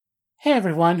Hey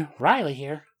everyone, Riley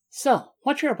here. So,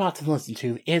 what you're about to listen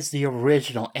to is the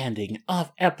original ending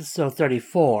of episode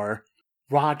 34,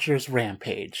 Roger's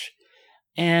Rampage.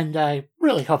 And I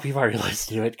really hope you've already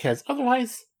listened to it, because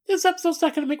otherwise, this episode's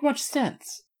not going to make much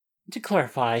sense. To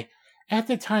clarify, at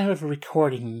the time of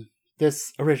recording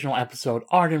this original episode,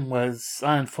 Arden was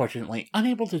unfortunately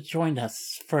unable to join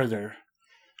us further.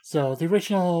 So the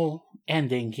original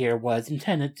ending here was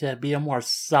intended to be a more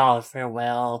solid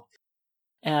farewell,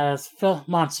 as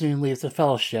Monsoon leaves the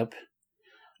Fellowship,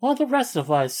 while the rest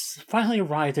of us finally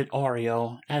arrive at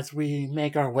Oreo as we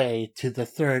make our way to the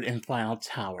third and final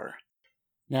tower.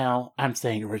 Now, I'm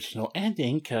saying original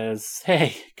ending because,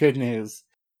 hey, good news.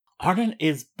 Arden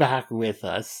is back with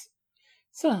us.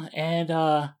 So,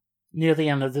 and near the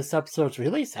end of this episode's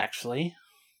release, actually,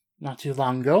 not too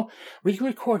long ago, we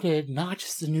recorded not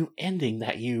just the new ending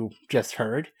that you just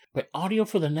heard, but audio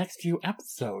for the next few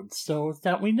episodes, so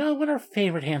that we know what our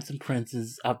favorite Handsome Prince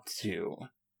is up to.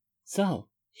 So,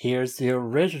 here's the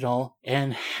original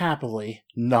and happily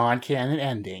non-canon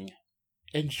ending.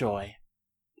 Enjoy.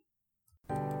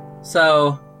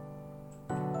 So,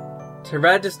 to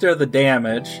register the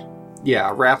damage...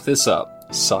 Yeah, wrap this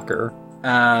up, sucker.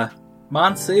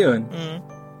 Monsoon,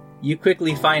 you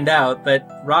quickly find out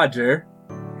that Roger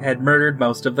had murdered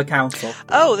most of the council.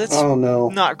 Oh, that's no.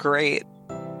 not great.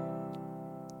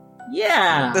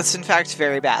 Yeah! That's in fact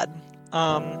very bad.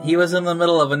 He was in the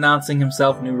middle of announcing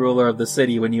himself new ruler of the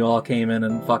city when you all came in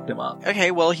and fucked him up.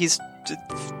 Okay, well, he's...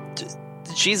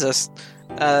 Jesus.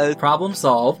 Problem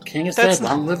solved. King is That's dead,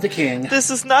 long live the king. This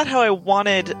is not how I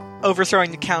wanted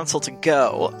overthrowing the council to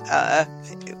go.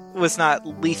 It was not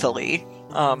lethally.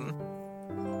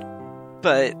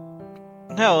 But...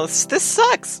 No, this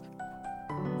sucks!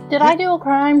 Did I do a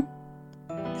crime?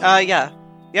 Yeah.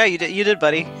 Yeah, you did,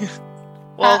 buddy.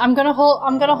 Well, I'm gonna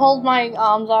hold my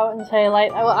arms out and say,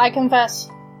 like, I confess.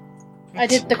 I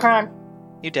did the crime.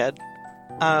 you did.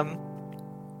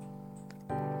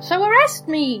 So arrest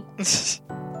me!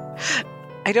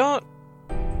 I don't...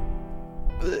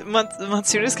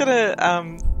 Monsoon is gonna,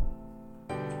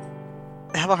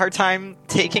 have a hard time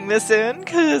taking this in,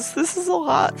 because this is a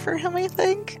lot for him, I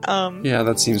think. Yeah,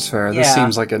 that seems fair. Yeah. This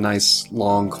seems like a nice,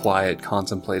 long, quiet,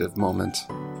 contemplative moment.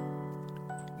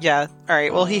 Yeah,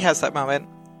 alright, well, he has that moment.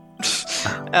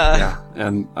 Yeah,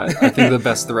 and I think the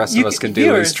best the rest of us can do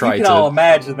viewers, is try you can all to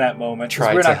imagine that moment. 'Cause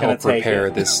try we're to not gonna help take repair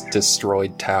it. this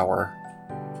destroyed tower.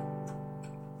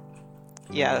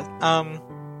 Yeah, I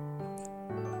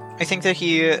think that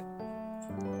he,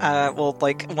 well,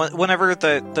 like, whenever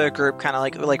the group kind of,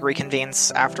 like,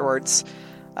 reconvenes afterwards,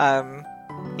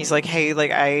 he's like, hey,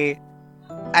 like, I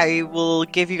will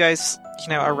give you guys,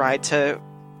 a ride to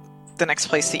the next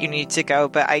place that you need to go,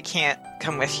 but I can't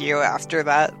come with you after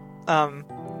that.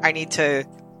 I need to,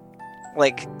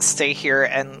 like, stay here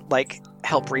and, like,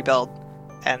 help rebuild,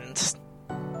 and,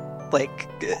 like,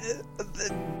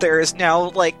 there is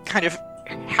now, like, kind of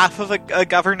half of a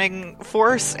governing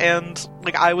force, and,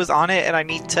 like, I was on it, and I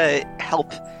need to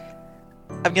help.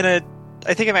 I think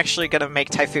I'm actually gonna make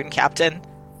Typhoon captain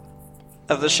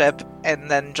of the ship, and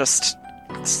then just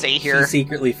stay here. He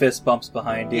secretly fist bumps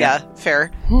behind you. Yeah,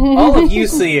 fair. All of you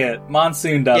see it.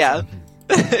 Monsoon doesn't.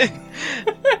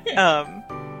 Yeah.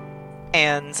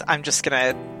 And I'm just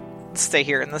gonna stay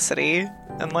here in the city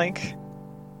and, like,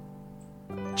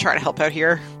 try to help out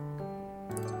here.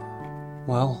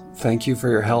 Well, thank you for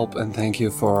your help, and thank you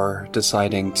for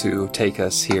deciding to take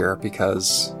us here,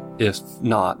 because if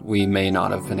not, we may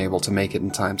not have been able to make it in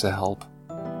time to help.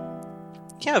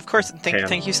 Yeah, of course. And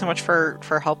thank you so much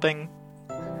for helping.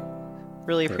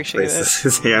 Really appreciate it. Places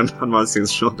his hand on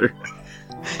Monsoon's shoulder.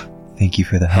 Thank you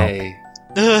for the help. Hey,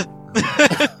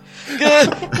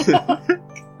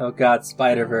 Oh god,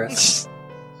 Spider-Verse.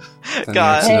 then he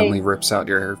God. accidentally rips out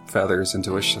your feathers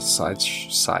into a side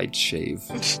shave.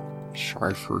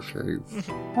 Sharper shave.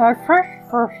 Like,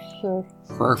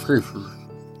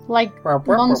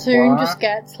 Monsoon just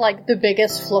gets, like, the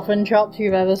biggest fluffin' chops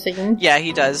you've ever seen. Yeah,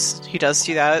 he does. He does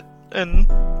do that and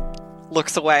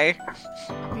looks away.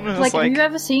 Like, have you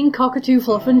ever seen cockatoo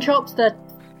fluffin' chops? They're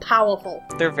powerful.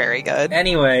 They're very good.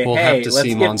 Anyway, We'll hey, have to let's see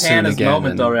give Monsoon Tana's again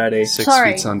moment in already. 6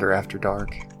 Sorry. Feet Under After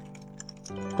Dark.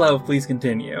 Clove, please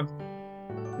continue.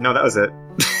 No, that was it.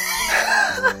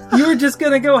 You were just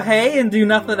gonna go hey and do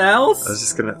nothing else? I was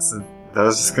just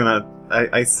gonna.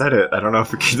 I said it. I don't know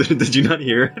if did you not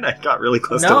hear it? I got really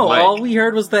close to the No, mic. all we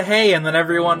heard was the hey and then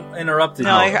everyone interrupted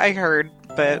No, you. I heard,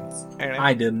 but I don't know.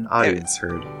 I didn't. Audience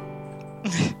heard.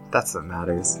 That's what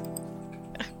matters.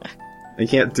 I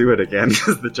can't do it again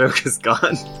because the joke is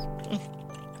gone.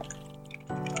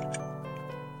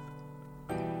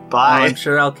 Bye. I'm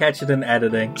sure I'll catch it in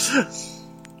editing.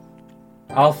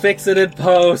 I'll fix it in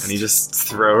post. And he just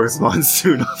throws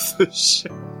Monsoon off the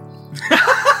ship.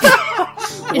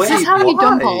 Is this how you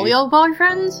dump all your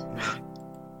boyfriends?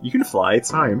 You can fly,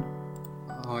 it's fine.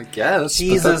 Oh, I guess. but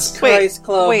Jesus that's- Christ,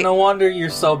 Clove, wait. no wonder you're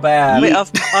so bad. Wait,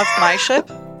 off my ship?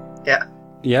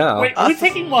 Yeah. Wait, are we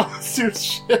taking Monsoon's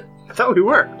ship? I thought we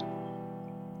were.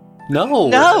 No.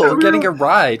 No. We're getting a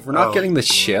ride. We're not Oh. getting the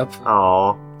ship.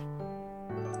 Aw.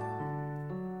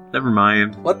 Never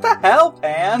mind. What the hell,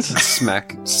 Pan?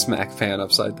 Smack Pan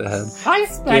upside the head. I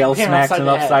smacked Gail Pan smacks upside him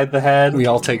the head. upside the head. We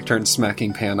all take turns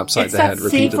smacking Pan upside It's the that head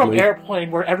scene from repeatedly.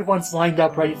 Airplane where everyone's lined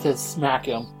up ready to smack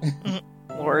him.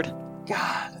 Lord.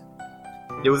 God.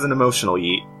 It was an emotional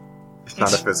yeet. It's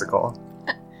not a physical.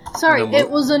 Sorry, it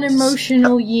was an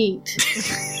emotional yeet.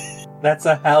 That's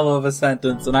a hell of a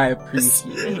sentence, and I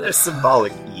appreciate A it.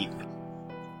 symbolic yeet.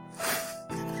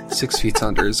 6 feet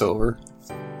under is over.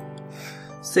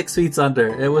 6 feet under.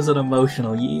 It was an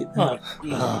emotional yeet. Oh,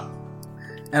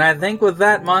 And I think with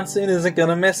that, Monsoon isn't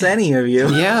gonna miss any of you.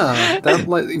 Yeah, that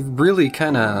really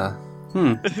kind of.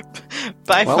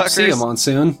 Bye, Well, see ya, fuckers.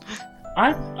 Monsoon.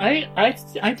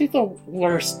 I do the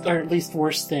worst, or at least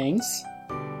worst things.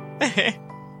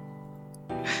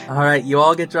 Alright, you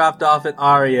all get dropped off at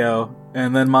Ario,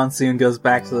 and then Monsoon goes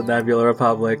back to the Nebula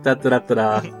Republic.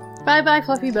 Da-da-da-da-da. Bye bye,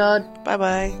 Fluffy Bird.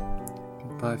 Bye-bye.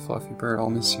 Bye, Fluffy Bird. I'll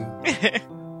miss you.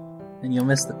 And you'll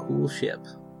miss the cool ship.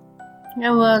 It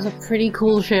was a pretty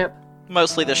cool ship.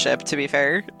 Mostly the ship, to be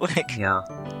fair. Like, Yeah.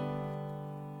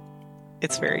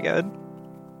 it's very good.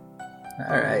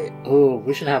 Alright. Oh,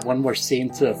 we should have one more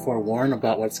scene to forewarn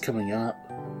about what's coming up.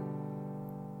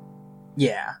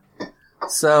 Yeah.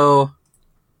 So,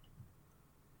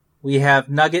 we have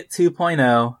Nugget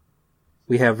 2.0,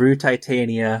 we have Rue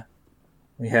Titania,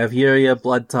 we have Yuria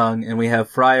Bloodtongue, and we have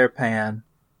Friar Pan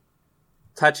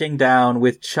touching down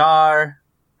with Char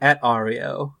at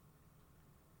Ario.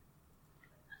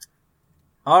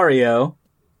 Ario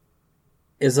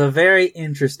is a very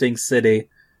interesting city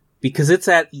because it's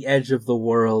at the edge of the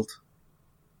world.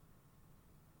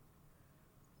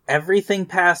 Everything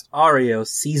past Ario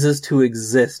ceases to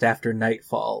exist after night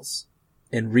falls,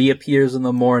 and reappears in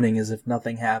the morning as if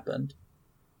nothing happened.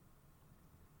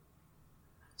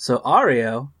 So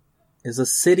Ario is a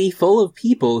city full of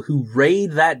people who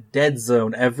raid that dead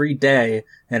zone every day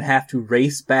and have to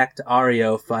race back to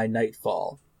Ario by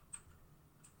nightfall.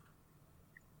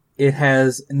 It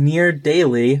has near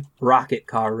daily rocket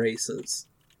car races.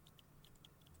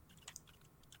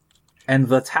 And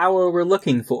the tower we're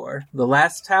looking for, the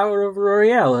last tower of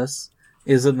Aurealis,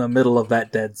 is in the middle of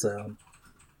that dead zone.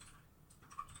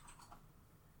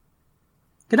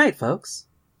 Good night, folks.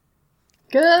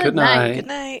 Good night. Good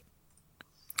night.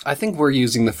 I think we're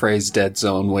using the phrase dead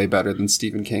zone way better than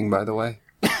Stephen King, by the way.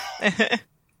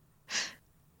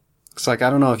 It's like, I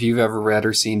don't know if you've ever read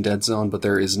or seen Dead Zone, but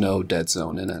there is no dead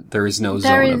zone in it. There is no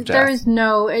zone of death. There is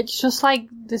no. It's just like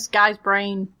this guy's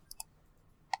brain.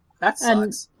 That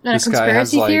And, sucks. and a This guy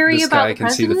has conspiracy theory this about guy the can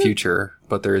see the president? future,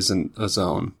 but there isn't a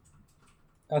zone.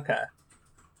 Okay.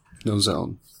 No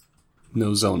zone.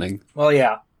 No zoning. Well,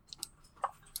 yeah.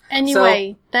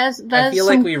 Anyway, there's I feel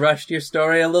some... like we rushed your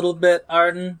story a little bit,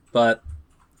 Arden, but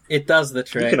it does the You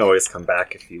trick. can always come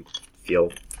back if you feel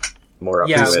more up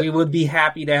Yeah, to we it. would be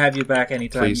happy to have you back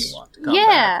anytime Please. you want to come back.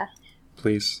 Yeah.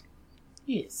 Please.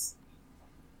 Yes.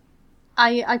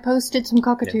 I posted some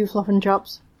cockatoo fluff and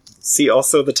chops. See,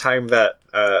 also the time that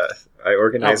I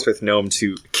organized with Gnome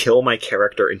to kill my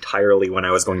character entirely when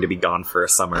I was going to be gone for a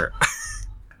summer,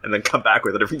 and then come back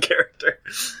with a different character.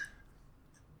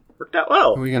 Worked out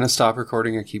well. Are we going to stop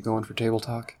recording and keep going for table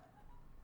talk?